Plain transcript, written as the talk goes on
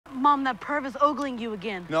Mom, that perv is ogling you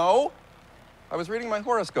again. No. I was reading my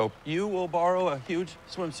horoscope. You will borrow a huge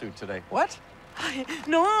swimsuit today. What?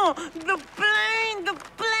 No, the plane!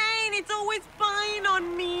 It's always spying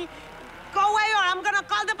on me. Go away or I'm gonna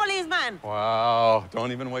call the policeman. Wow,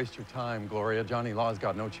 don't even waste your time, Gloria. Johnny Law's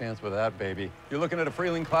got no chance with that baby. You're looking at a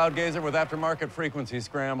Freeling cloud gazer with aftermarket frequency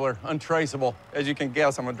scrambler. Untraceable. As you can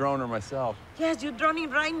guess, I'm a droner myself. Yes, you're droning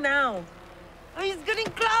right now. Oh, he's getting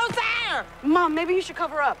closer! Mom, maybe you should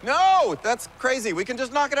cover up. No, that's crazy. We can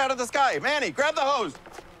just knock it out of the sky. Manny, grab the hose.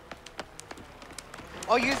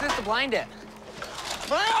 I'll use this to blind it.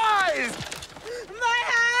 My eyes! My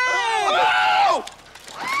hand! Oh!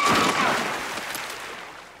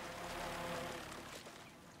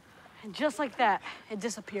 And just like that, it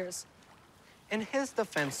disappears. In his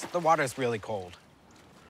defense, the water's really cold.